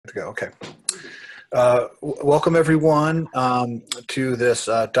to go. Okay. Welcome everyone to this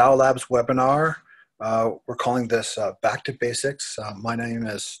DAO Labs webinar. We're calling this Back to Basics. My name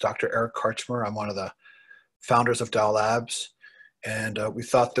is Dr. Eric Karchmer. I'm one of the founders of DAO Labs. And we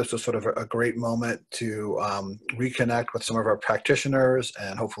thought this was sort of a great moment to reconnect with some of our practitioners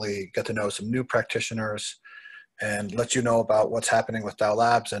and hopefully get to know some new practitioners and let you know about what's happening with DAO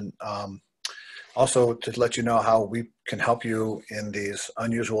Labs, and also to let you know how we can help you in these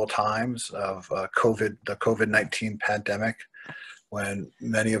unusual times of the COVID-19 pandemic, when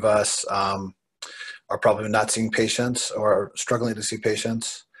many of us are probably not seeing patients or struggling to see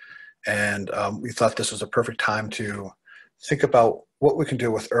patients. And we thought this was a perfect time to think about what we can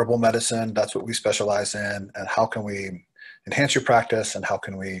do with herbal medicine. That's what we specialize in, and how can we enhance your practice, and how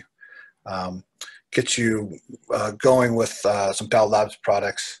can we get you going with some DAO Labs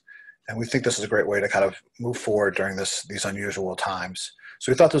products. And we think this is a great way to kind of move forward during these unusual times. So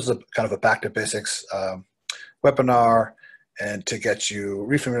we thought this was a kind of a back to basics webinar, and to get you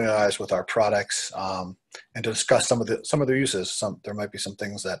refamiliarized with our products and to discuss some of the uses. There might be some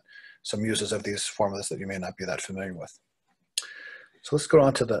uses of these formulas that you may not be that familiar with. So let's go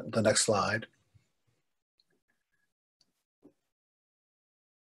on to the next slide.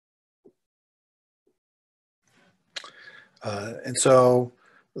 And so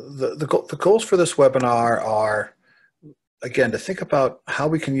the goals for this webinar are, again, to think about how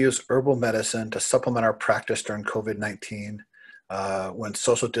we can use herbal medicine to supplement our practice during COVID-19, when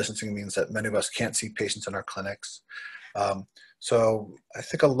social distancing means that many of us can't see patients in our clinics. So I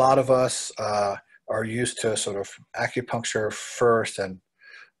think a lot of us are used to sort of acupuncture first and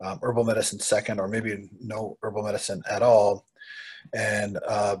herbal medicine second, or maybe no herbal medicine at all. And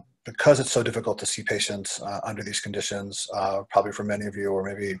because it's so difficult to see patients under these conditions, probably for many of you, or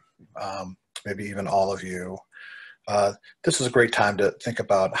maybe even all of you, this is a great time to think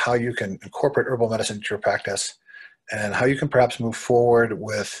about how you can incorporate herbal medicine into your practice, and how you can perhaps move forward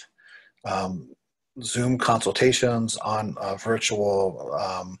with Zoom consultations, on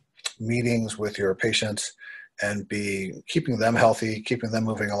virtual meetings with your patients, and be keeping them healthy, keeping them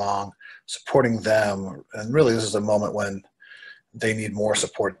moving along, supporting them. And really, this is a moment when they need more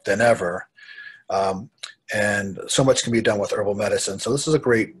support than ever. And so much can be done with herbal medicine. So this is a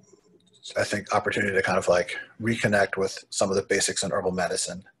great, I think, opportunity to kind of like reconnect with some of the basics in herbal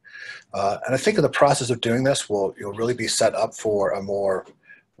medicine. And I think in the process of doing this, you'll really be set up for a more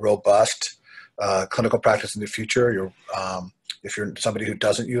robust clinical practice in the future. If you're somebody who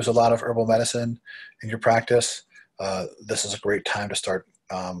doesn't use a lot of herbal medicine in your practice, this is a great time to start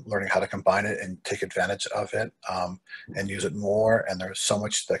learning how to combine it and take advantage of it, and use it more. And there's so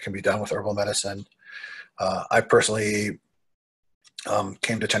much that can be done with herbal medicine. I personally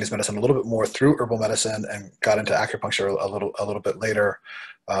came to Chinese medicine a little bit more through herbal medicine, and got into acupuncture a little bit later.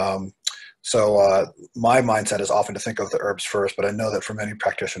 So my mindset is often to think of the herbs first, but I know that for many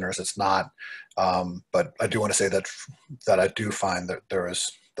practitioners it's not. But I do want to say that I do find that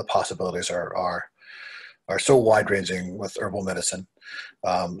the possibilities are so wide-ranging with herbal medicine.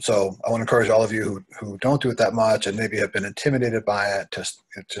 So I want to encourage all of you who don't do it that much, and maybe have been intimidated by it,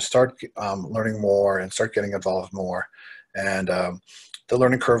 to start learning more and start getting involved more. And the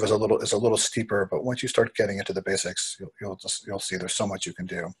learning curve is a little steeper, but once you start getting into the basics, you'll see there's so much you can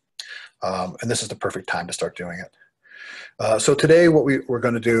do. And this is the perfect time to start doing it. So today what we're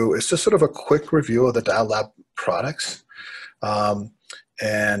going to do is just sort of a quick review of the DAO Lab products,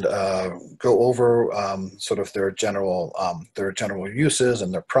 and go over sort of their general uses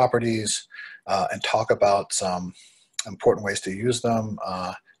and their properties, and talk about some important ways to use them,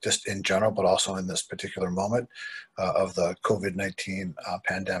 just in general, but also in this particular moment of the COVID-19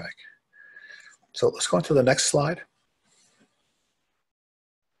 pandemic. So let's go on to the next slide.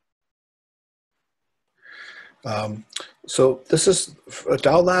 So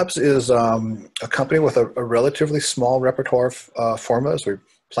DAO Labs is a company with a relatively small repertoire of formulas. We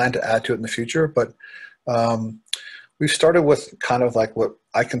plan to add to it in the future, but we've started with kind of like what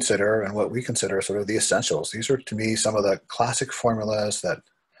I consider and what we consider sort of the essentials. These are, to me, some of the classic formulas that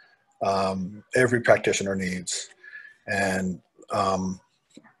every practitioner needs, and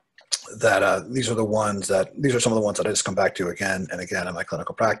these are some of the ones that I just come back to again and again in my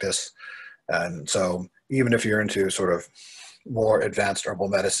clinical practice. And so even if you're into sort of more advanced herbal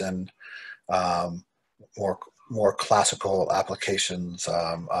medicine, more classical applications,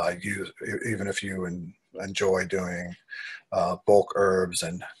 even if you enjoy doing bulk herbs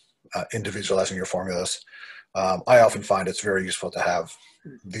and individualizing your formulas, I often find it's very useful to have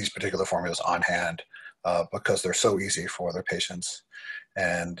these particular formulas on hand, because they're so easy for their patients,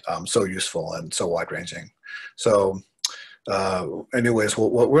 and so useful and so wide-ranging. So Anyways,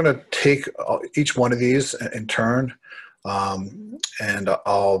 we're going to take each one of these in turn, and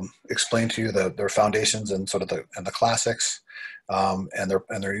I'll explain to you their foundations and sort of the classics, and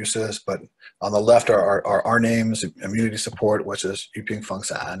their uses. But on the left are our names: immunity support, which is Yuping Feng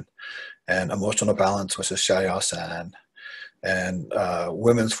San, and emotional balance, which is Xia Yao San, and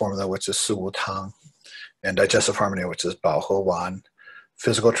women's formula, which is Su Wu Tang, and digestive harmony, which is Bao He Wan.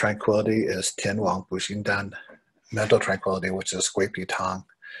 Physical tranquility is Tian Wang Bu Xin Dan. Mental tranquility, which is Gui Pi Tang,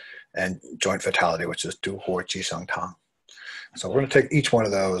 and joint vitality, which is Du Huo Ji Sheng Tang. So we're going to take each one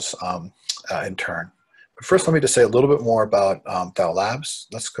of those in turn. But first, let me just say a little bit more about DAO Labs.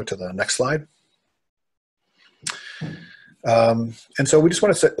 Let's go to the next slide. And so we just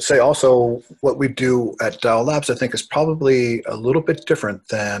want to say also what we do at DAO Labs, I think, is probably a little bit different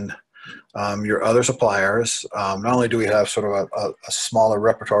than your other suppliers. Not only do we have sort of a smaller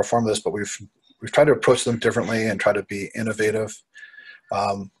repertoire of formulas, but we've tried to approach them differently and try to be innovative,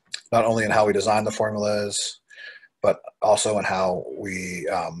 not only in how we design the formulas, but also in how we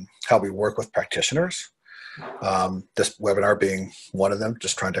work with practitioners. This webinar being one of them,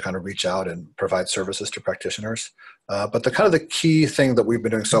 just trying to kind of reach out and provide services to practitioners. But the key thing that we've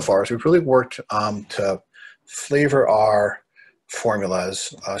been doing so far is we've really worked to flavor our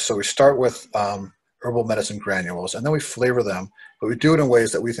formulas. So we start with herbal medicine granules, and then we flavor them, but we do it in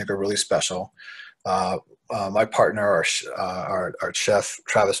ways that we think are really special. My partner, our chef,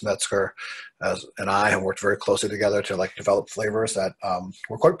 Travis Metzger, and I have worked very closely together to develop flavors that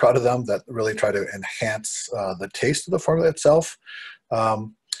we're quite proud of them, that really try to enhance the taste of the formula itself,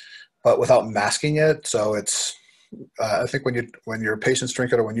 but without masking it. So it's, I think when your patients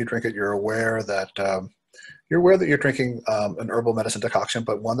drink it or when you drink it, you're aware that you're drinking an herbal medicine decoction,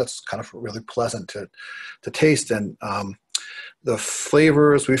 but one that's kind of really pleasant to taste. And the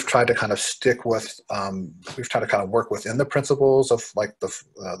flavors we've tried to kind of stick with, we've tried to kind of work within the principles of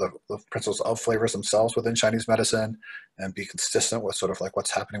the principles of flavors themselves within Chinese medicine, and be consistent with sort of what's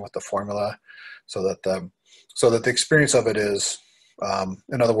happening with the formula, so that the experience of it is,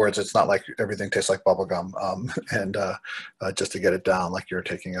 in other words, it's not like everything tastes like bubble gum, and just to get it down like you're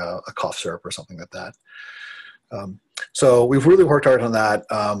taking a cough syrup or something like that. So we've really worked hard on that,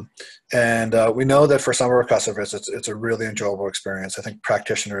 and we know that for some of our customers, it's a really enjoyable experience. I think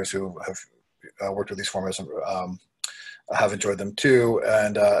practitioners who have worked with these formulas have enjoyed them too,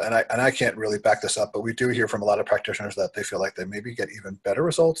 and I can't really back this up, but we do hear from a lot of practitioners that they feel like they maybe get even better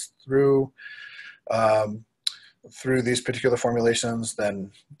results through these particular formulations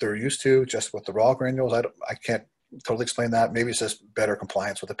than they're used to just with the raw granules. I can't totally explain that. Maybe it's just better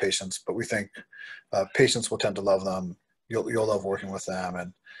compliance with the patients, but we think patients will tend to love them. You'll love working with them,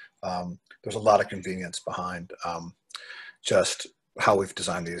 and there's a lot of convenience behind just how we've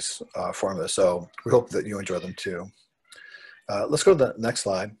designed these formulas. So we hope that you enjoy them too. Let's go to the next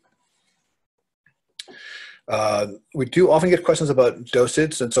slide. We do often get questions about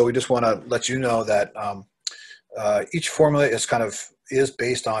dosage, and so we just want to let you know that each formula is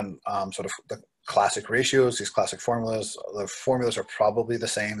based on sort of the classic ratios, these classic formulas. The formulas are probably the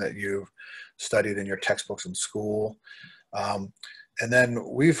same that you've studied in your textbooks in school. And then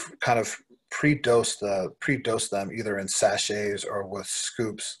we've kind of pre-dosed them either in sachets or with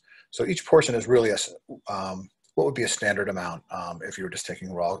scoops. So each portion is really what would be a standard amount if you were just taking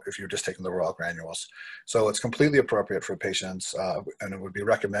the raw granules. So it's completely appropriate for patients, and it would be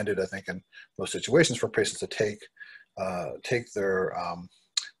recommended, I think, in most situations for patients to take their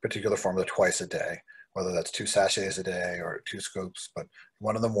particular formula twice a day, whether that's 2 sachets a day or 2 scoops, but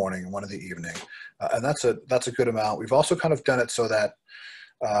one in the morning and one in the evening. And that's a good amount. We've also kind of done it so that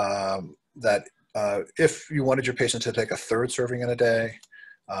if you wanted your patient to take a 3rd serving in a day,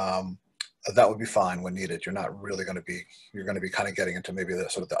 that would be fine when needed. You're going to be kind of getting into maybe the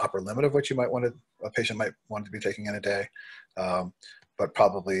sort of the upper limit of what a patient might want to be taking in a day. But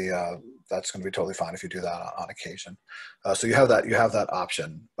probably that's going to be totally fine if you do that on occasion. So you have that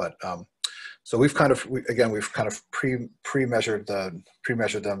option. But so we've kind of pre-measured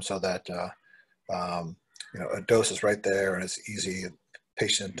them so that a dose is right there and it's easy.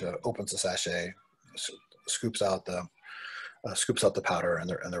 Patient opens the sachet, scoops out the powder, and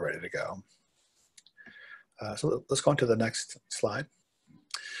they're ready to go. So let's go on to the next slide.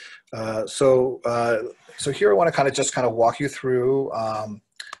 So here I want to just walk you through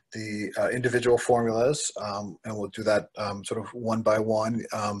the individual formulas, and we'll do that sort of one by one.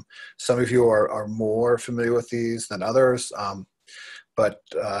 Some of you are more familiar with these than others, but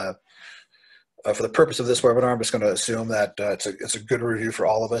for the purpose of this webinar, I'm just going to assume that it's a good review for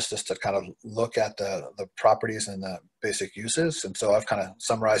all of us, just to kind of look at the properties and the basic uses. And so I've kind of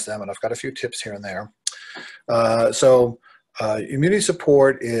summarized them, and I've got a few tips here and there. So Immunity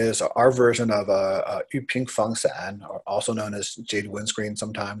support is our version of Yu Ping Feng San, also known as jade windscreen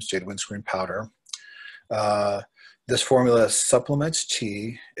sometimes, jade windscreen powder. Uh, this formula supplements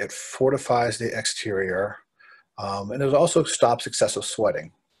qi, it fortifies the exterior, and it also stops excessive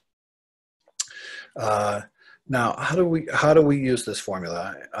sweating. Now, how do we use this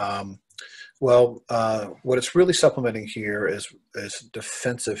formula? What it's really supplementing here is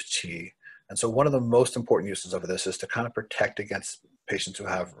defensive qi. And so one of the most important uses of this is to kind of protect against patients who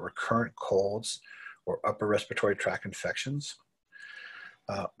have recurrent colds or upper respiratory tract infections.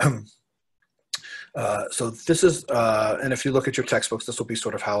 So this is, and if you look at your textbooks, this will be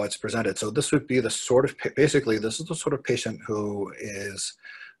sort of how it's presented. So this would be the sort of, basically, this is the sort of patient who is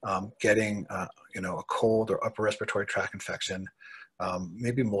getting, a cold or upper respiratory tract infection,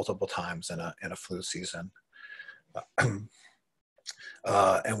 maybe multiple times in a flu season.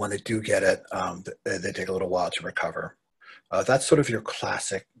 And when they do get it, they take a little while to recover. That's sort of your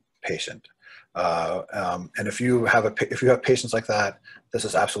classic patient. And if you have patients like that, this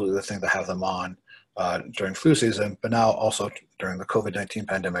is absolutely the thing to have them on during flu season, but now also during the COVID-19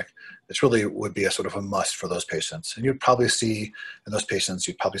 pandemic. This really would be a sort of a must for those patients. And you'd probably see in those patients,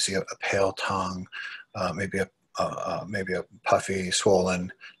 you'd probably see a pale tongue, maybe a puffy,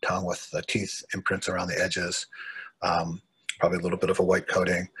 swollen tongue with the teeth imprints around the edges, probably a little bit of a white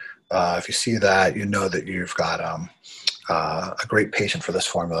coating. If you see that, you know that you've got a great patient for this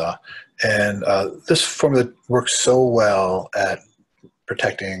formula. And this formula works so well at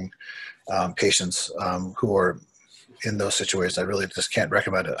protecting patients who are in those situations. I really just can't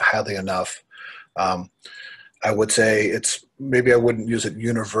recommend it highly enough. I would say maybe I wouldn't use it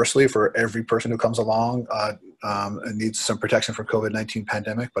universally for every person who comes along and needs some protection from COVID-19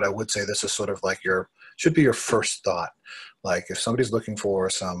 pandemic, but I would say this is sort of like should be your first thought. Like if somebody's looking for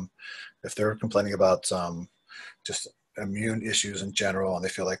if they're complaining about just immune issues in general and they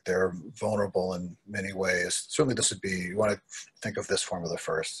feel like they're vulnerable in many ways, certainly you want to think of this formula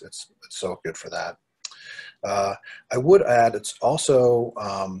first. It's so good for that. I would add, it's also,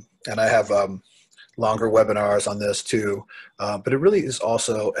 and I have longer webinars on this too, but it really is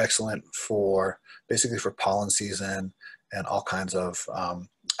also excellent basically for pollen season and all kinds of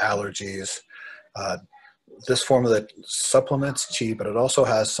allergies. This formula supplements qi, but it also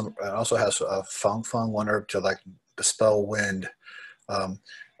has feng one herb to like dispel wind.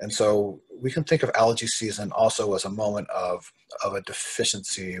 And so we can think of allergy season also as a moment of a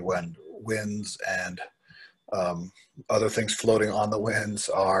deficiency when winds and other things floating on the winds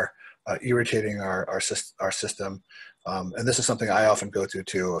are irritating our system. And this is something I often go to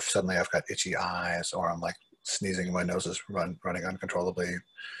too if suddenly I've got itchy eyes or I'm like sneezing and my nose is running uncontrollably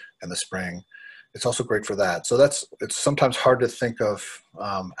in the spring. It's also great for that. So it's sometimes hard to think of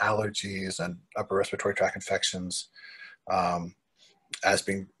allergies and upper respiratory tract infections as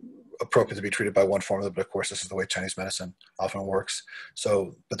being appropriate to be treated by one formula, but of course this is the way Chinese medicine often works.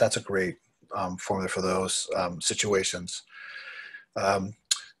 So, but that's a great formula for those situations.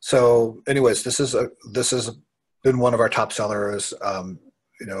 So anyways, this has been one of our top sellers,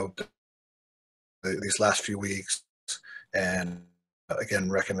 these last few weeks, and again,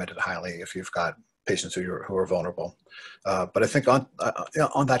 recommend it highly if you've got patients who are vulnerable. But I think on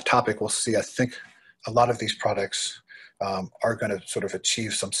that topic, we'll see, I think a lot of these products are going to sort of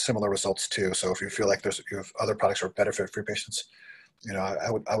achieve some similar results too. So if you feel like you have other products that are better fit for your patients, I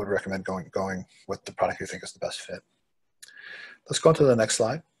would recommend going with the product you think is the best fit. Let's go on to the next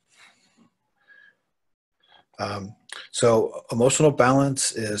slide. So emotional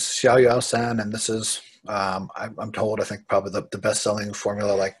balance is Xiao Yao San, and this is, I'm told, I think probably the best-selling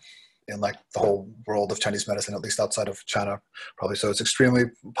formula in the whole world of Chinese medicine, at least outside of China, probably. So it's extremely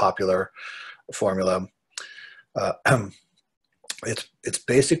popular formula. Its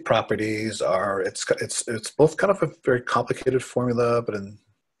basic properties are it's both kind of a very complicated formula, but in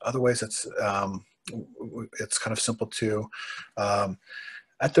other ways it's kind of simple too.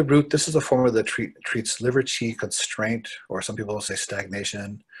 At the root, this is a formula that treats liver qi constraint, or some people will say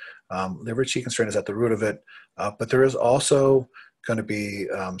stagnation. Liver qi constraint is at the root of it, but there is also going to be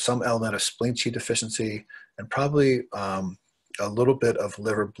some element of spleen qi deficiency and probably a little bit of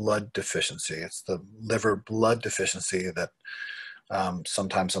liver blood deficiency. It's the liver blood deficiency that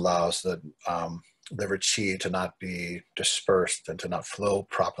sometimes allows the liver qi to not be dispersed and to not flow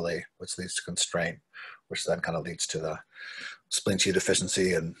properly, which leads to constraint, which then kind of leads to the spleen qi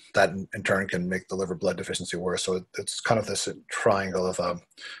deficiency, and that in turn can make the liver blood deficiency worse. So it's kind of this triangle of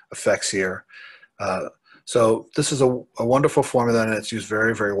effects here. So this is a wonderful formula, and it's used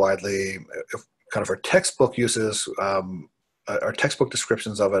very, very widely. Kind of our textbook uses, our textbook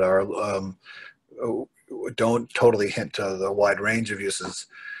descriptions of it are don't totally hint to the wide range of uses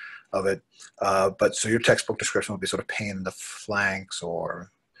of it. But so your textbook description would be sort of pain in the flanks,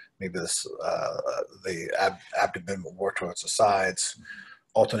 or maybe this the abdomen more towards the sides,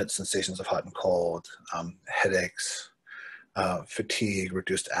 alternate sensations of hot and cold, headaches, fatigue,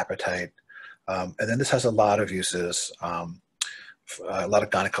 reduced appetite. And then this has a lot of uses, a lot of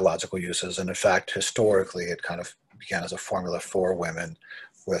gynecological uses. And in fact, historically, it kind of began as a formula for women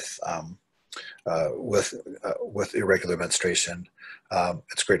with irregular menstruation.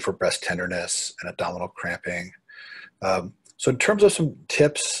 It's great for breast tenderness and abdominal cramping. So in terms of some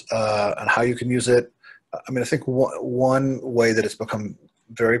tips on how you can use it, I mean, I think one way that it's become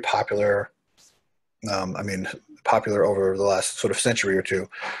very popular, popular over the last sort of century or two,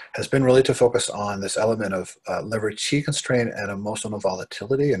 has been really to focus on this element of liver qi constraint and emotional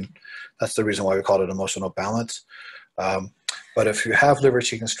volatility. And that's the reason why we call it emotional balance. But if you have liver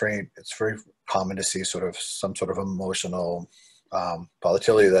qi constraint, it's very common to see some sort of emotional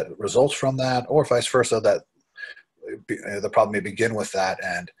volatility that results from that, or vice versa, that the problem may begin with that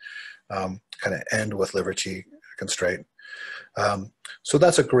and kind of end with liver qi constraint. So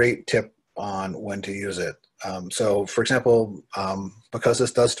that's a great tip on when to use it. So for example, because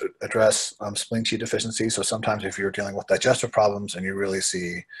this does address spleen qi deficiency, so sometimes if you're dealing with digestive problems and you really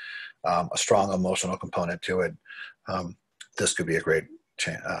see a strong emotional component to it, this could be a great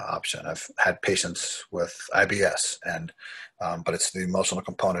option. I've had patients with IBS, and but it's the emotional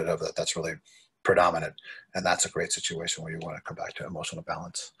component of it that's really predominant, and that's a great situation where you want to come back to emotional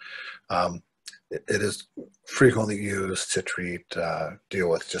balance. It is frequently used to deal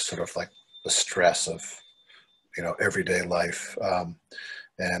with just sort of like the stress of, everyday life.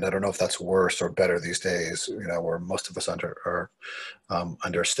 And I don't know if that's worse or better these days, where most of us are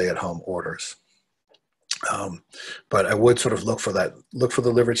under stay-at-home orders. But I would sort of look for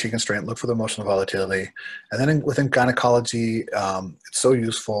the liver qi constraint, look for the emotional volatility. And then within gynecology, it's so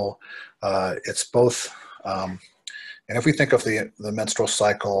useful. It's both, and if we think of the menstrual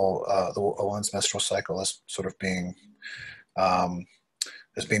cycle, the woman's menstrual cycle as sort of being,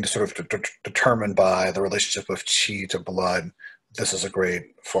 determined by the relationship of qi to blood, this is a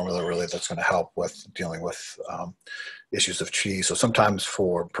great formula really that's going to help with dealing with issues of qi. So sometimes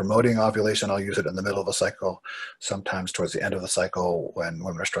for promoting ovulation, I'll use it in the middle of the cycle. Sometimes towards the end of the cycle when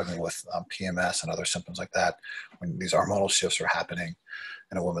women are struggling with PMS and other symptoms like that, when these hormonal shifts are happening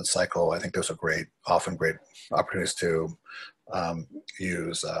in a woman's cycle, I think those are often great opportunities to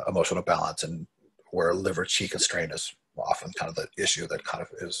use emotional balance, and where liver qi constraint is often kind of the issue that kind of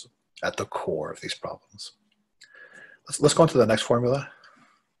is at the core of these problems. Let's go on to the next formula.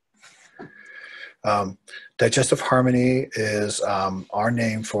 Digestive harmony is our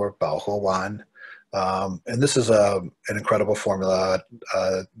name for Bao He Wan. And this is an incredible formula,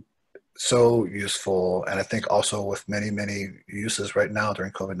 so useful, and I think also with many, many uses right now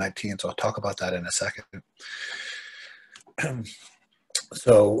during COVID-19. So I'll talk about that in a second.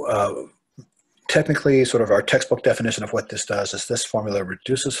 So technically, sort of our textbook definition of what this does is this formula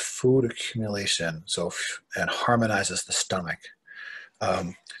reduces food accumulation, and harmonizes the stomach.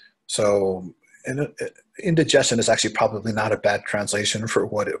 So indigestion is actually probably not a bad translation for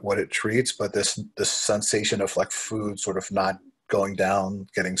what it treats, but this sensation of like food sort of not going down,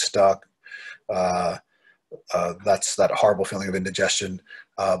 getting stuck, that's that horrible feeling of indigestion.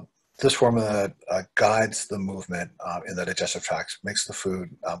 This formula guides the movement in the digestive tract, makes the food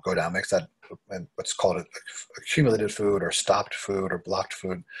go down, makes that what's called accumulated food or stopped food or blocked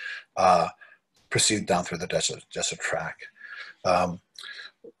food proceed down through the digestive tract.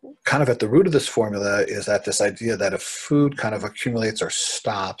 Kind of at the root of this formula is that this idea that if food kind of accumulates or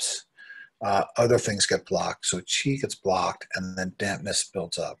stops, other things get blocked. So qi gets blocked, and then dampness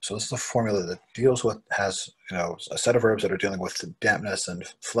builds up. So this is a formula that has a set of herbs that are dealing with dampness and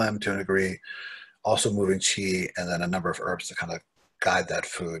phlegm to a degree, also moving qi, and then a number of herbs to kind of guide that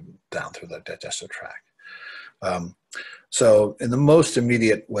food down through the digestive tract. So in the most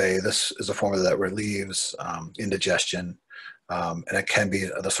immediate way, this is a formula that relieves indigestion. And it can be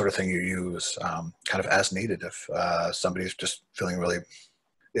the sort of thing you use kind of as needed if somebody's just feeling really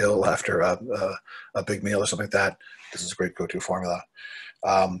ill after a big meal or something like that. This is a great go-to formula.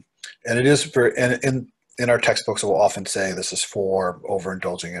 And it is in our textbooks, we'll often say this is for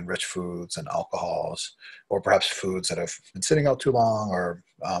overindulging in rich foods and alcohols, or perhaps foods that have been sitting out too long, or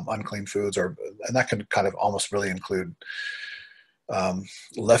unclean foods, and that can kind of almost really include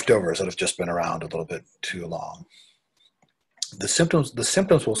leftovers that have just been around a little bit too long. The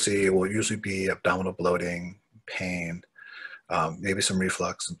symptoms we'll see will usually be abdominal bloating, pain, maybe some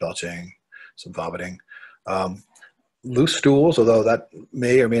reflux, some belching, some vomiting. loose stools, although that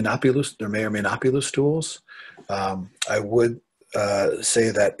may or may not be loose, there may or may not be loose stools. I would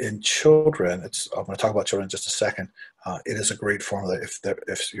say that in children, I'm going to talk about children in just a second. It is a great formula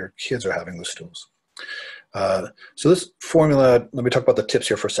if your kids are having loose stools. So this formula, let me talk about the tips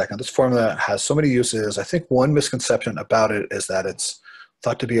here for a second. This formula has so many uses. I think one misconception about it is that it's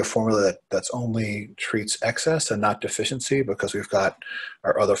thought to be a formula that's only treats excess and not deficiency, because we've got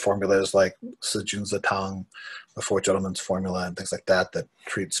our other formulas like Sijun Zatang, the Four Gentlemen's formula, and things like that that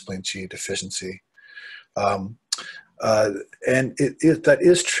treat spleen qi deficiency. And that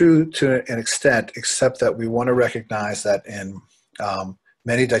is true to an extent, except that we want to recognize that in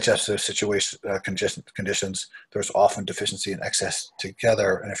many digestive conditions, there's often deficiency and excess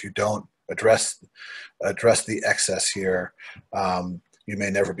together. And if you don't address the excess here, you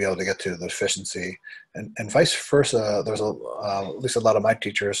may never be able to get to the deficiency. And vice versa. There's at least a lot of my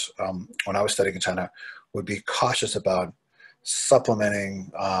teachers, when I was studying in China, would be cautious about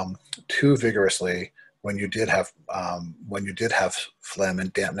supplementing too vigorously when you did have phlegm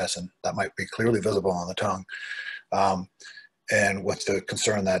and dampness, and that might be clearly visible on the tongue. And with the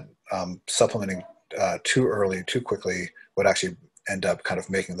concern that supplementing too early, too quickly would actually end up kind of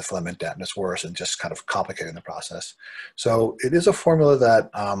making the phlegm and dampness worse and just kind of complicating the process. So it is a formula that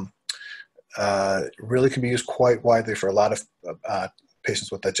really can be used quite widely for a lot of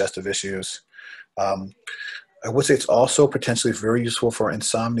patients with digestive issues. I would say it's also potentially very useful for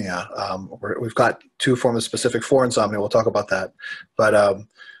insomnia. We've got two formulas specific for insomnia. We'll talk about that. But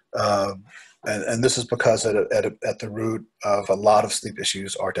and this is because at the root of a lot of sleep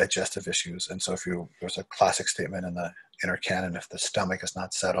issues are digestive issues. And so there's a classic statement in the inner canon: if the stomach is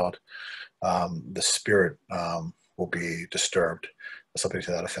not settled, the spirit will be disturbed, something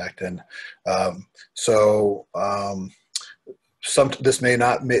to that effect. And this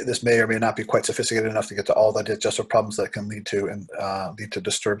may or may not be quite sophisticated enough to get to all the digestive problems that can lead to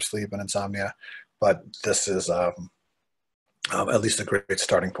disturbed sleep and insomnia, but this is at least a great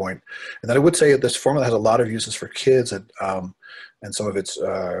starting point. And then I would say that this formula has a lot of uses for kids, and some of its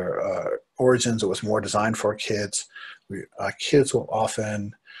origins, it was more designed for kids. Kids will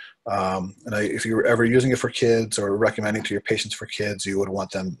often, if you were ever using it for kids or recommending to your patients for kids, you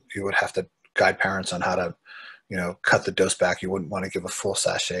would have to guide parents on how to, cut the dose back. You wouldn't want to give a full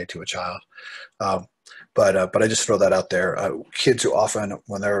sachet to a child. But I just throw that out there. Kids are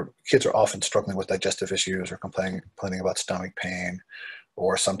often struggling with digestive issues or complaining about stomach pain,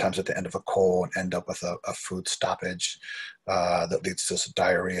 or sometimes at the end of a cold end up with a food stoppage that leads to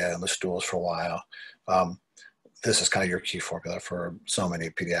diarrhea in the stools for a while. This is kind of your key formula for so many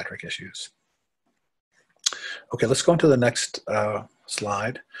pediatric issues. Okay, let's go on to the next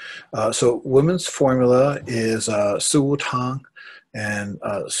slide. So women's formula is Su Wu Tang. And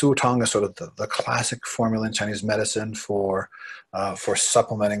Su Wu Tang is sort of the classic formula in Chinese medicine for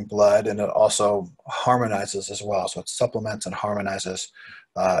supplementing blood, and it also harmonizes as well. So it supplements and harmonizes,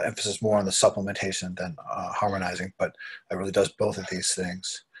 emphasis more on the supplementation than harmonizing, but it really does both of these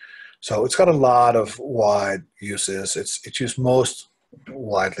things. So it's got a lot of wide uses. It's used most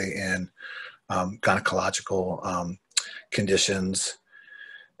widely in gynecological conditions,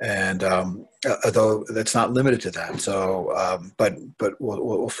 and although it's not limited to that. So, but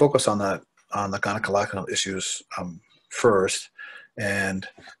we'll focus on the gynecological issues first. And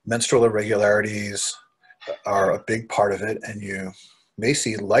menstrual irregularities are a big part of it, and you may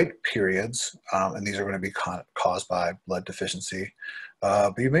see light periods, and these are going to be caused by blood deficiency.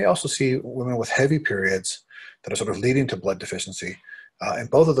 But you may also see women with heavy periods that are sort of leading to blood deficiency. In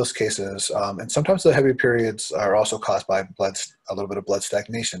both of those cases, and sometimes the heavy periods are also caused by a little bit of blood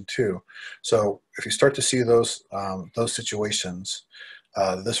stagnation too. So if you start to see those situations,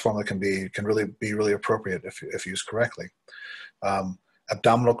 this formula can really be appropriate if used correctly.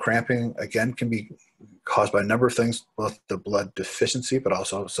 Abdominal cramping, again, can be caused by a number of things, both the blood deficiency, but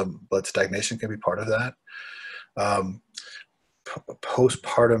also some blood stagnation can be part of that.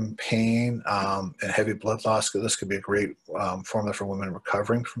 Postpartum pain and heavy blood loss. This could be a great formula for women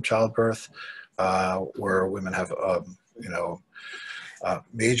recovering from childbirth, where women have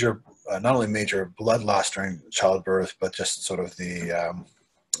major, not only major blood loss during childbirth, but just sort of the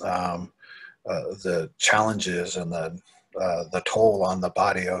challenges and the toll on the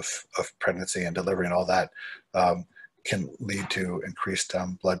body of pregnancy and delivery and all that can lead to increased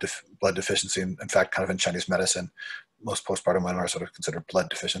blood deficiency. In fact, kind of in Chinese medicine, most postpartum women are sort of considered blood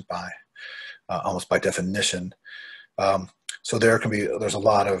deficient almost by definition. So there's a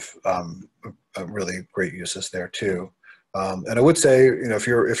lot of really great uses there too. And I would say, if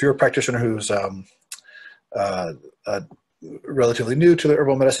you're a practitioner who's relatively new to the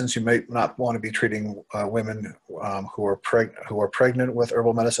herbal medicines, you may not want to be treating women who are pregnant with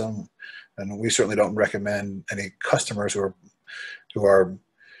herbal medicine, and we certainly don't recommend any customers who are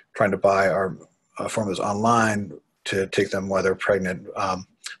trying to buy our formulas online to take them while they're pregnant.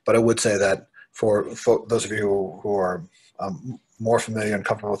 But I would say that for those of you who are more familiar and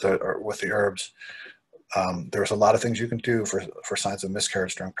comfortable with the herbs, there's a lot of things you can do for signs of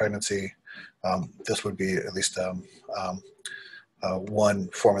miscarriage during pregnancy. This would be at least one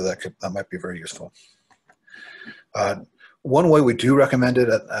formula that might be very useful. One way we do recommend it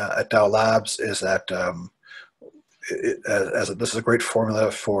at DAO Labs is that this is a great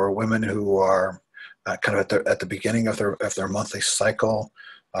formula for women who are kind of at the beginning of their monthly cycle.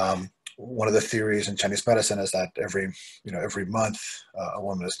 One of the theories in Chinese medicine is that every month a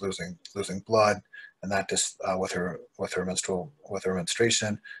woman is losing blood, and that just with her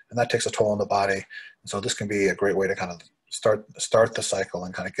menstruation, and that takes a toll on the body. And so this can be a great way to kind of start the cycle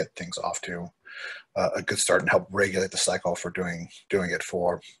and kind of get things off to a good start and help regulate the cycle for doing it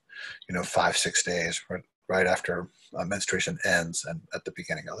for 5-6 days right after menstruation ends and at the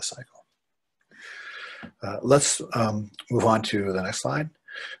beginning of the cycle. Let's move on to the next slide.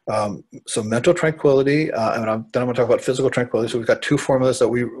 So mental tranquility, and then I'm going to talk about physical tranquility. So we've got two formulas that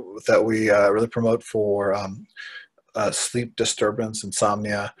we really promote for sleep disturbance,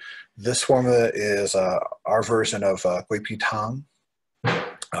 insomnia. This formula is our version of Gui Pi Tang,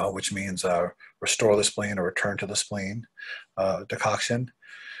 which means restore the spleen or return to the spleen decoction.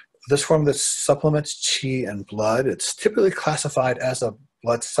 This formula supplements qi and blood. It's typically classified as a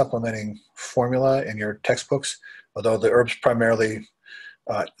blood supplementing formula in your textbooks, although the herbs primarily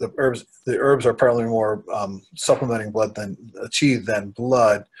the herbs are probably more supplementing blood than qi than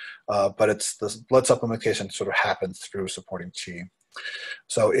blood, but it's the blood supplementation sort of happens through supporting qi.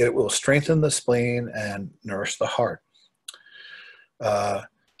 So it will strengthen the spleen and nourish the heart.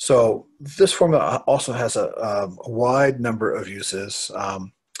 So this formula also has a wide number of uses,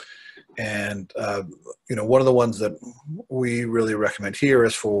 and one of the ones that we really recommend here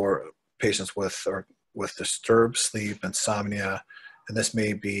is for patients with disturbed sleep, insomnia. And this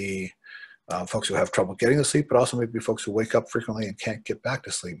may be folks who have trouble getting to sleep, but also maybe folks who wake up frequently and can't get back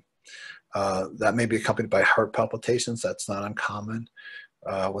to sleep. That may be accompanied by heart palpitations. That's not uncommon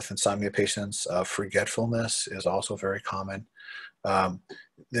with insomnia patients. Forgetfulness is also very common.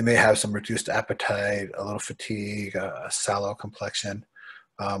 They may have some reduced appetite, a little fatigue, a sallow complexion.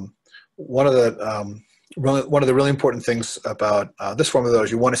 One of the really important things about this formula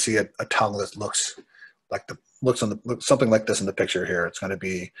is you want to see a tongue that looks something like this in the picture here. It's going to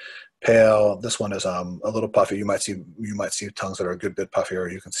be pale. This one is a little puffy. You might see tongues that are a good bit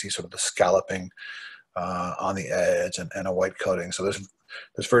puffier. You can see sort of the scalloping on the edge and a white coating. So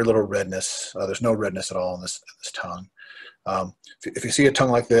there's very little redness. There's no redness at all in this tongue. If you see a tongue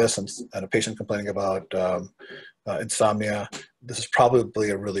like this and a patient complaining about insomnia, this is probably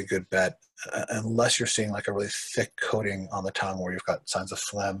a really good bet, unless you're seeing like a really thick coating on the tongue where you've got signs of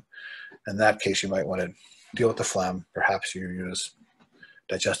phlegm. In that case, you might want to deal with the phlegm. Perhaps you use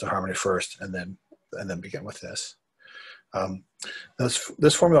digestive harmony first, and then begin with this.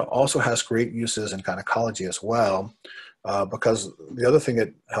 This formula also has great uses in gynecology as well, because the other thing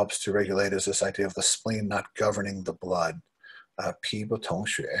it helps to regulate is this idea of the spleen not governing the blood, pi bu tong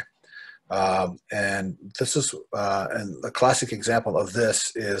xue. And this is and a classic example of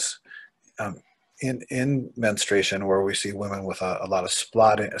this is in menstruation, where we see women with a lot of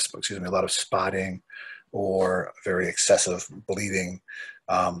spotting, or very excessive bleeding,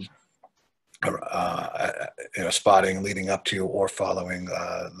 spotting leading up to or following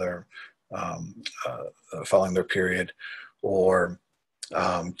their period, or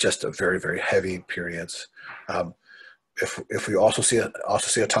just a very, very heavy periods. If we also see a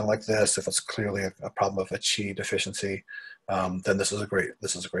tongue like this, if it's clearly a problem of a qi deficiency, then this is a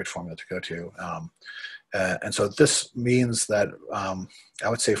great formula to go to. And so this means that I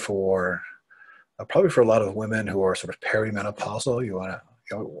would say probably for a lot of women who are sort of perimenopausal, you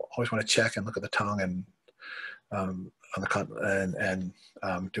always want to check and look at the tongue and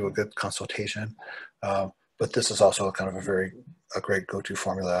do a good consultation. But this is also kind of a great go-to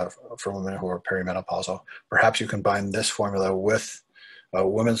formula for women who are perimenopausal. Perhaps you combine this formula with a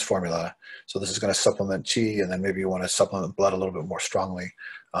women's formula. So this is going to supplement qi, and then maybe you want to supplement blood a little bit more strongly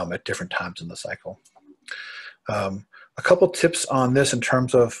at different times in the cycle. A couple tips on this in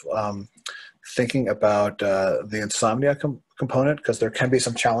terms of thinking about the insomnia component, because there can be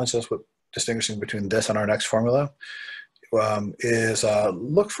some challenges with distinguishing between this and our next formula, is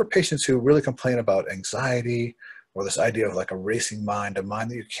look for patients who really complain about anxiety, or this idea of like a racing mind, a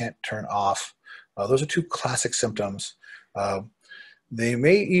mind that you can't turn off. Those are two classic symptoms Uh, they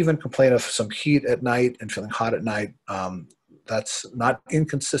may even complain of some heat at night and feeling hot at night. That's not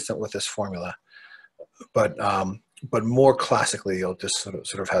inconsistent with this formula, but more classically, you'll just sort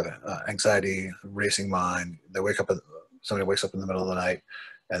of have anxiety, racing mind. Somebody wakes up in the middle of the night,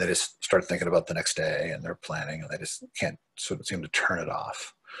 and they just start thinking about the next day, and they're planning, and they just can't sort of seem to turn it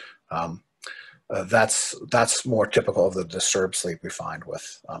off. That's more typical of the disturbed sleep we find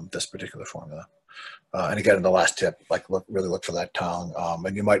with this particular formula. And again, in the last tip, really look for that tongue,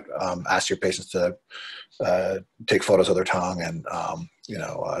 and you might ask your patients to take photos of their tongue and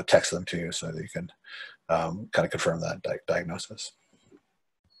text them to you so that you can kind of confirm that diagnosis.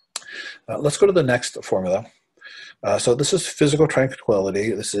 Let's go to the next formula. So this is physical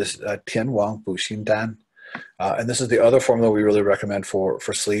tranquility. This is Tian Wang Bu Xin Dan. And this is the other formula we really recommend for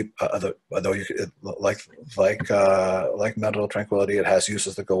sleep. Although like mental tranquility, it has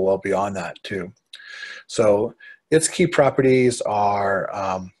uses that go well beyond that too. So its key properties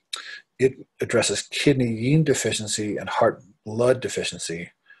are it addresses kidney yin deficiency and heart blood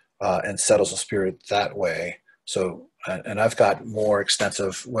deficiency, and settles the spirit that way. So, and I've got more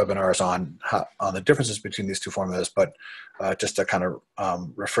extensive webinars on the differences between these two formulas, but just to kind of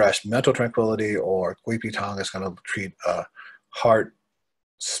refresh, mental tranquility or Gui Pi Tong is going to treat heart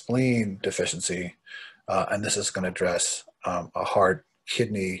spleen deficiency, and this is going to address a heart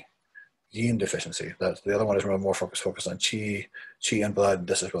kidney yin deficiency. The other one is really more focused on qi and blood.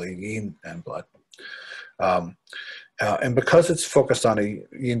 This is really yin and blood. And because it's focused on a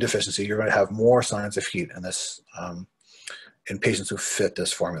yin deficiency, you're going to have more signs of heat in this in patients who fit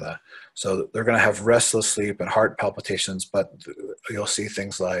this formula. So they're going to have restless sleep and heart palpitations, but you'll see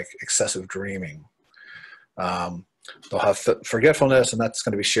things like excessive dreaming. They'll have forgetfulness, and that's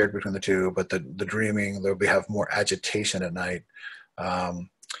going to be shared between the two, but the dreaming, they'll have more agitation at night,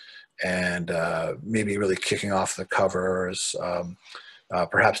 and maybe really kicking off the covers,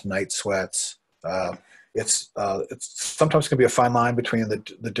 perhaps night sweats. It's sometimes can be a fine line between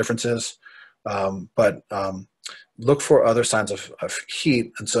the differences, but look for other signs of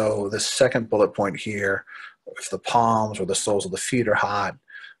heat. And so the second bullet point here, if the palms or the soles of the feet are hot,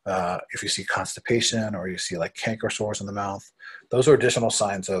 if you see constipation or you see like canker sores in the mouth, those are additional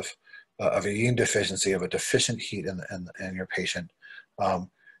signs of a yin deficiency, of a deficient heat in your patient.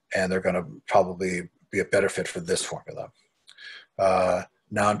 And they're going to probably be a better fit for this formula.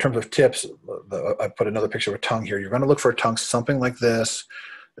 Now, in terms of tips, I put another picture of a tongue here. You're going to look for a tongue something like this.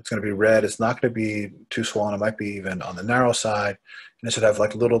 It's going to be red. It's not going to be too swollen. It might be even on the narrow side, and it should have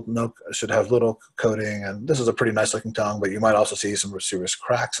like little coating. And this is a pretty nice looking tongue, but you might also see some serious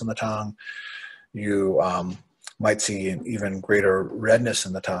cracks in the tongue. You might see an even greater redness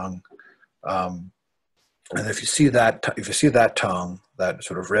in the tongue. And if you see that tongue, that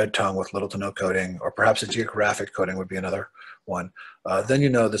sort of red tongue with little to no coating, or perhaps a geographic coating would be another one, then you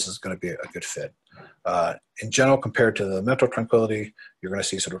know this is going to be a good fit. In general, compared to the mental tranquility, you're going to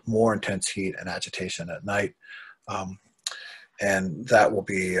see sort of more intense heat and agitation at night. And that will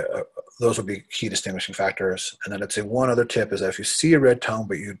be, those will be key distinguishing factors. And then I'd say one other tip is that if you see a red tongue,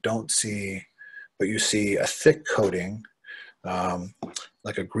 but you see a thick coating,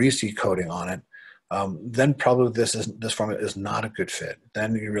 like a greasy coating on it, then probably this formula is not a good fit.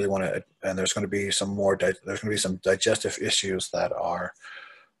 Then you really want to, and there's going to be some digestive issues that are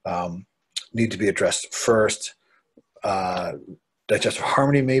need to be addressed first. Digestive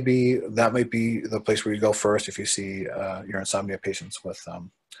harmony might be the place where you go first if you see your insomnia patients with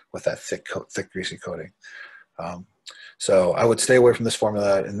that thick greasy coating. So I would stay away from this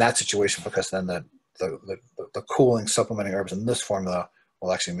formula in that situation, because then the cooling supplementing herbs in this formula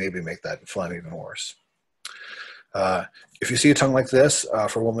will actually maybe make that phlegm even worse. If you see a tongue like this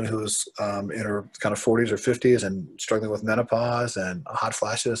for a woman who's in her kind of 40s or 50s and struggling with menopause and hot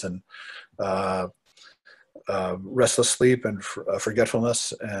flashes and restless sleep and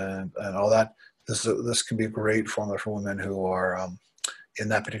forgetfulness and all that, this can be a great formula for women who are in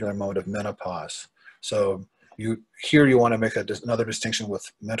that particular moment of menopause. So you want to make another distinction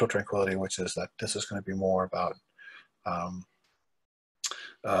with mental tranquility, which is that this is going to be more about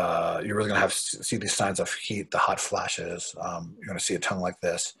you're really going to see these signs of heat, the hot flashes. You're going to see a tongue like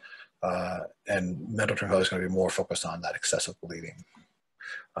this, and mental tranquility is going to be more focused on that excessive bleeding,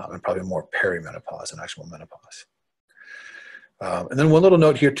 and probably more perimenopause than actual menopause. And then one little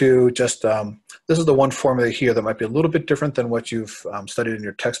note here too, just this is the one formula here that might be a little bit different than what you've studied in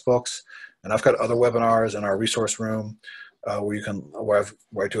your textbooks. And I've got other webinars in our resource room where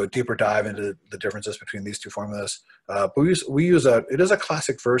I do a deeper dive into the differences between these two formulas. But it is a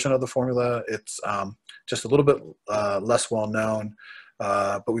classic version of the formula. It's just a little bit less well known.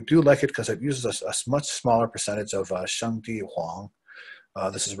 but we do like it because it uses a much smaller percentage of Shengdi Huang.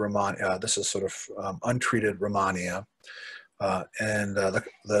 This is sort of untreated Rehmannia.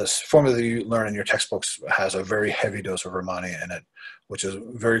 The formula that you learn in your textbooks has a very heavy dose of Rehmannia in it, which is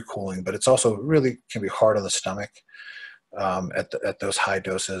very cooling, but it's also really can be hard on the stomach at those high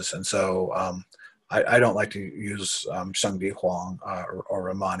doses. And so I don't like to use Shengdi Huang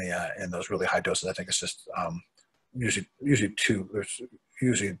or Rehmannia in those really high doses. I think it's just usually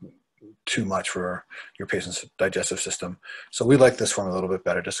too much for your patient's digestive system. So we like this formula a little bit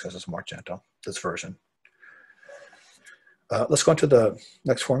better just because it's more gentle, this version. Let's go on to the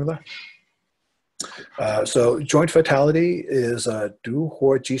next formula. So joint vitality is Du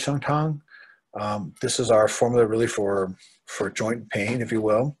Huo Ji Sheng Tang. This is our formula really for joint pain, if you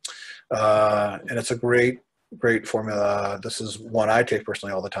will. And it's a great formula. This is one I take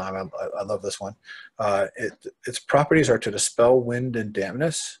personally all the time. I love this one. Its properties are to dispel wind and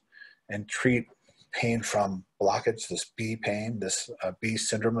dampness and treat pain from blockage, this B pain, this B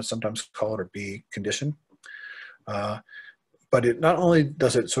syndrome is sometimes called, or B condition. But it not only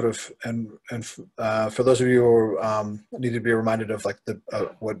does it sort of, and for those of you who need to be reminded of like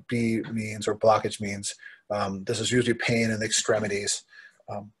what B means or blockage means, this is usually pain in the extremities,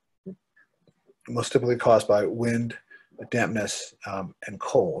 most typically caused by wind, dampness, and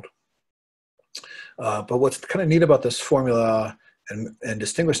cold. But what's kind of neat about this formula and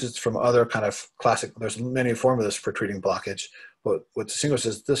distinguishes it from other kind of classic, there's many formulas for treating blockage, but what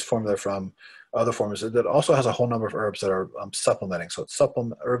distinguishes this formula from other formulas is that it also has a whole number of herbs that are supplementing. So it's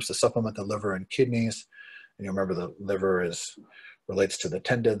herbs to supplement the liver and kidneys. And you remember the liver relates to the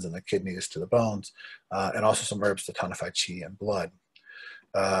tendons and the kidneys to the bones, and also some herbs to tonify qi and blood.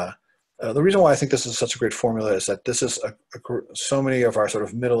 The reason why I think this is such a great formula is that this is so many of our sort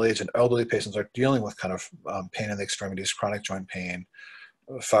of middle-aged and elderly patients are dealing with kind of pain in the extremities, chronic joint pain,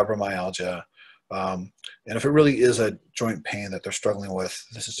 fibromyalgia. And if it really is a joint pain that they're struggling with,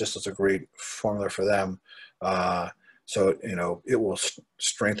 this is just such a great formula for them. So, you know, it will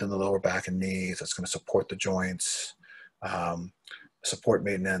strengthen the lower back and knees. It's going to support the joints, support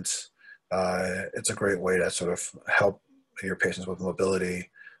maintenance. It's a great way to sort of help your patients with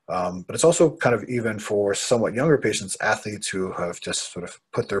mobility. But it's also kind of even for somewhat younger patients, athletes who have just sort of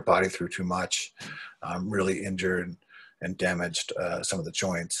put their body through too much, really injured and damaged some of the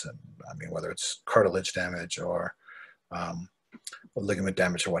joints. And I mean, whether it's cartilage damage or ligament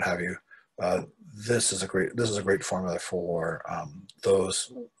damage or what have you, this is a great formula for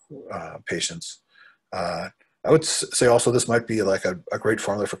those patients. I would say also this might be like a great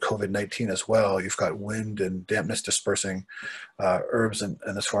formula for COVID-19 as well. You've got wind and dampness dispersing herbs in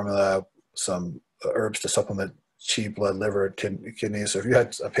this formula, some herbs to supplement qi, blood, liver, kidneys. So if you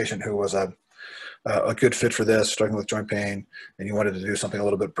had a patient who was a good fit for this, struggling with joint pain, and you wanted to do something a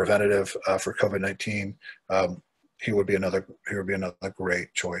little bit preventative for COVID-19, he would be another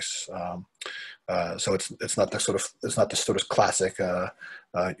great choice. So it's not the sort of classic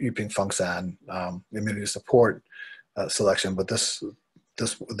Yuping Fengsan immunity support selection, but this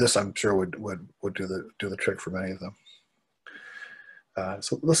I'm sure would do the trick for many of them.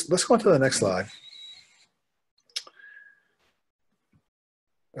 So let's go on to the next slide.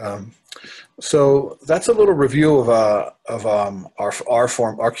 So that's a little review of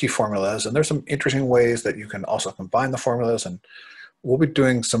our key formulas, and there's some interesting ways that you can also combine the formulas, and we'll be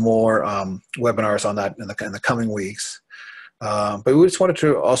doing some more webinars on that in the coming weeks. But we just wanted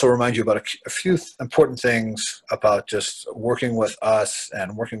to also remind you about a few important things about just working with us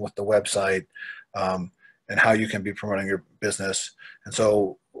and working with the website, and how you can be promoting your business. And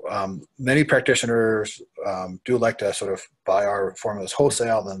so many practitioners do like to sort of buy our formulas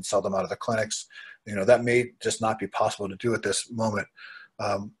wholesale and then sell them out of the clinics. You know, that may just not be possible to do at this moment.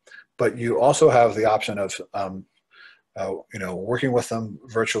 But you also have the option of, you know, working with them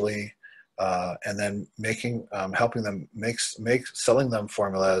virtually, and then helping them selling them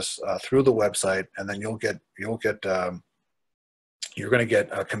formulas through the website, and then you're going to get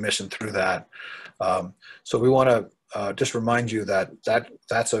a commission through that. So we want to just remind you that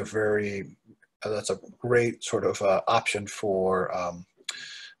that's a great sort of option for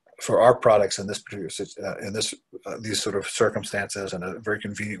our products in this particular these sort of circumstances, and a very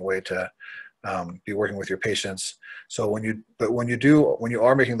convenient way to be working with your patients. So when you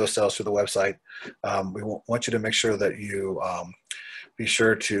are making those sales through the website, we want you to make sure that you be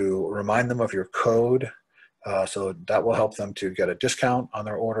sure to remind them of your code. So that will help them to get a discount on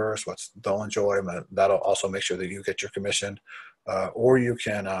their orders, what they'll enjoy. That'll also make sure that you get your commission, or you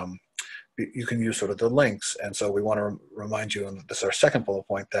can you can use sort of the links. And so we want to remind you, and this is our second bullet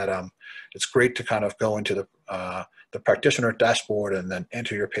point, that it's great to kind of go into the practitioner dashboard and then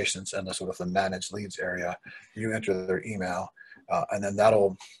enter your patients in the sort of the manage leads area. You enter their email, and then that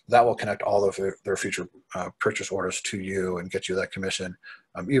will connect all of their future purchase orders to you and get you that commission,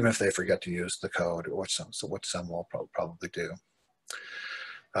 even if they forget to use the code, which some will probably do.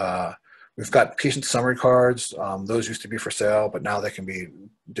 We've got patient summary cards. Those used to be for sale, but now they can be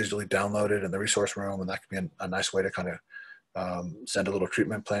digitally downloaded in the resource room, and that can be a nice way to kind of send a little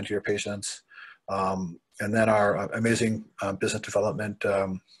treatment plan to your patients. And then our amazing business development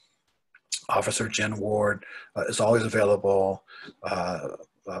officer, Jen Ward, is always available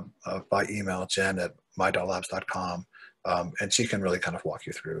by email, jen@my.labs.com, and she can really kind of walk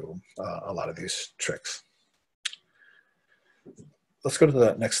you through a lot of these tricks. Let's go to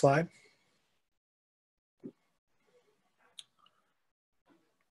the next slide.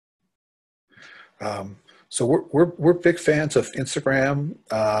 So we're big fans of Instagram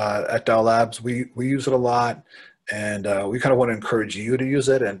at DAO Labs. We use it a lot, and we kind of want to encourage you to use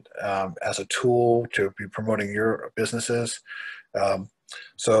it and as a tool to be promoting your businesses.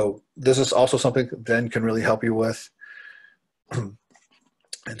 So this is also something Ben can really help you with.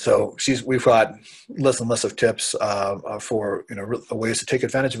 And so we've got lists and lists of tips for ways to take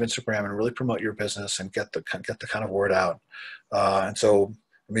advantage of Instagram and really promote your business and get the kind of word out. And so,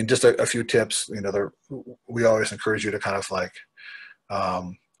 I mean, just a few tips. We always encourage you to kind of like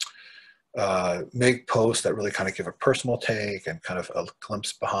make posts that really kind of give a personal take and kind of a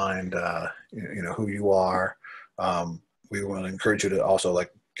glimpse behind who you are. We want to encourage you to also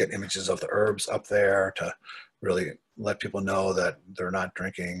like get images of the herbs up there to really let people know that they're not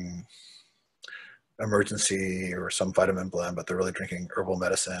drinking emergency or some vitamin blend, but they're really drinking herbal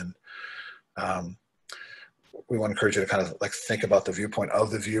medicine. We want to encourage you to kind of like think about the viewpoint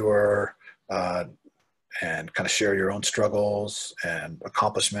of the viewer and kind of share your own struggles and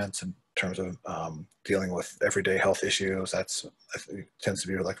accomplishments in terms of dealing with everyday health issues. That tends to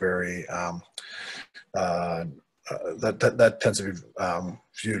be like very that tends to be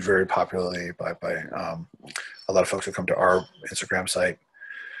viewed very popularly by a lot of folks who come to our Instagram site.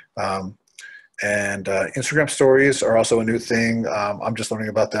 And Instagram stories are also a new thing. I'm just learning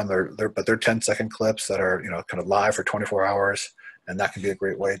about them. They're 10-second clips that are kind of live for 24 hours, and that can be a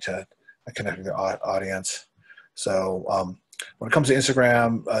great way to connect with the audience. So when it comes to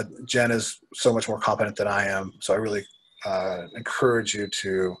Instagram, Jen is so much more competent than I am. So I really encourage you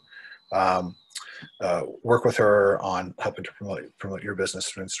to work with her on helping to promote your business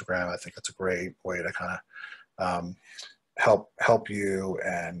through Instagram. I think that's a great way to kind of help you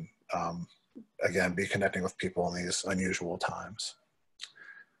and again, be connecting with people in these unusual times.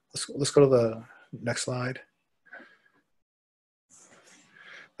 Let's go to the next slide.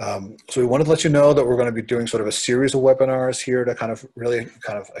 So we wanted to let you know that we're going to be doing sort of a series of webinars here to kind of really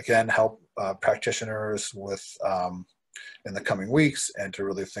again help practitioners with in the coming weeks and to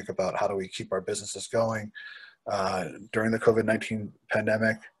really think about how do we keep our businesses going during the COVID-19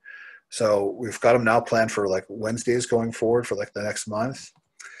 pandemic. So we've got them now planned for like Wednesdays going forward for like the next month.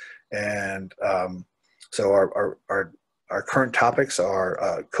 And so our current topics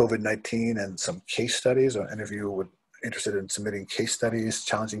are COVID-19 and some case studies. Or any of you interested in submitting case studies,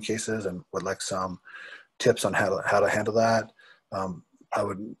 challenging cases, and would like some tips on how to handle that, I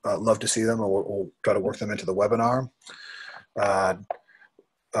would love to see them, or we'll try to work them into the webinar.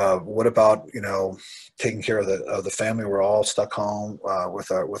 What about taking care of the family? We're all stuck home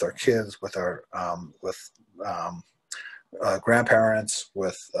with our kids, with our grandparents,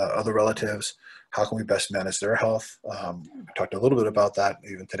 with other relatives. How can we best manage their health? We talked a little bit about that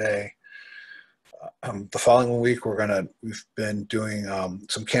even today. The following week, we've been doing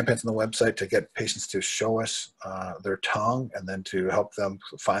some campaigns on the website to get patients to show us their tongue, and then to help them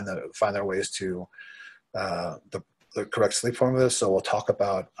find their ways to the correct sleep formulas. So we'll talk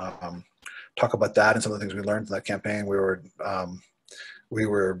about that and some of the things we learned in that campaign. We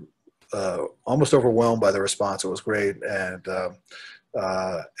were almost overwhelmed by the response. It was great, and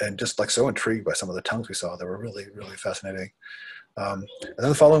just like so intrigued by some of the tongues we saw. They were really, really fascinating. And then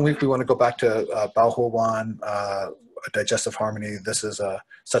the following week, we want to go back to Bao Huan, Digestive Harmony. This is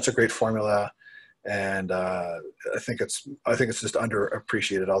such a great formula, and I think it's just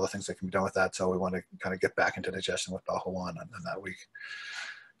underappreciated, all the things that can be done with that. So we want to kind of get back into digestion with Bao Huan in that week.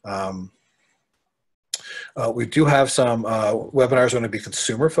 We do have some webinars going to be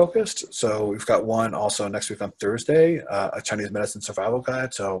consumer focused. So we've got one also next week on Thursday, a Chinese medicine survival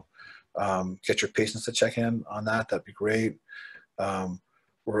guide. So get your patients to check in on that. That'd be great.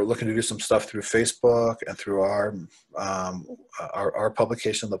 we're looking to do some stuff through Facebook and through our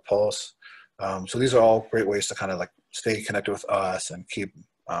publication, The Pulse. So these are all great ways to kind of like stay connected with us and keep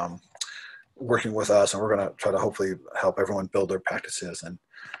working with us. And we're going to try to hopefully help everyone build their practices and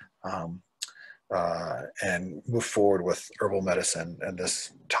move forward with herbal medicine in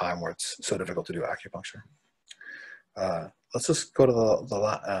this time where it's so difficult to do acupuncture. Let's just go to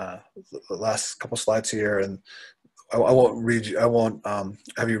the last couple slides here, and I won't read you. I won't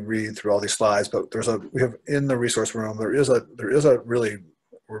have you read through all these slides. But we have in the resource room. There is a really,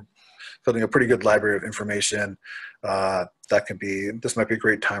 we're building a pretty good library of information that can be. This might be a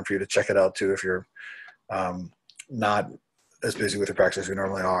great time for you to check it out too if you're not as busy with your practice as you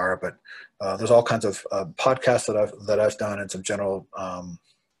normally are. But there's all kinds of podcasts that I've done and some general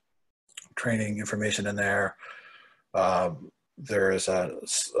training information in there. There is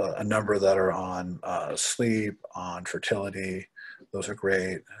a number that are on sleep, on fertility. Those are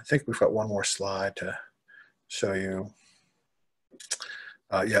great. I think we've got one more slide to show you.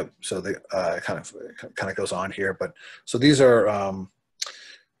 Yeah, so the kind of goes on here, but so these are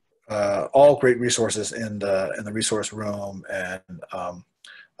all great resources in the resource room, and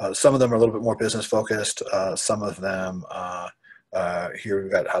some of them are a little bit more business focused. Some of them here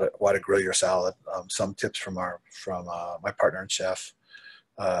we've got why to grow your salad. Some tips from my partner and chef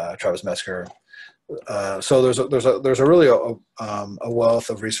Travis Metzger. So there's a really a wealth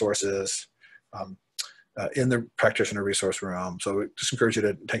of resources in the practitioner resource room. So we just encourage you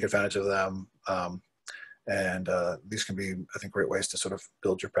to take advantage of them. And these can be, I think, great ways to sort of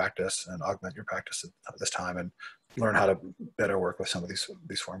build your practice and augment your practice at this time and learn how to better work with some of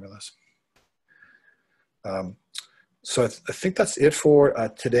these formulas. So I think that's it for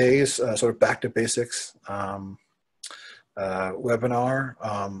today's sort of back to basics webinar.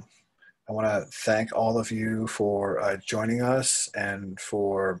 I want to thank all of you for joining us and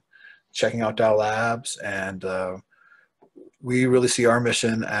for checking out DAO Labs. And we really see our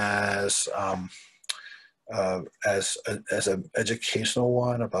mission as an educational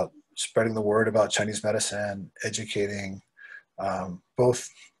one about spreading the word about Chinese medicine, educating both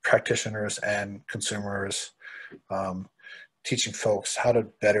practitioners and consumers, teaching folks how to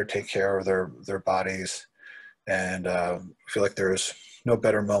better take care of their bodies. And I feel like there's no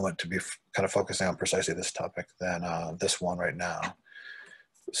better moment to be kind of focusing on precisely this topic than this one right now.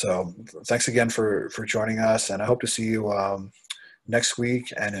 So thanks again for joining us, and I hope to see you next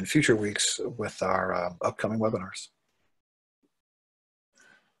week and in future weeks with our upcoming webinars.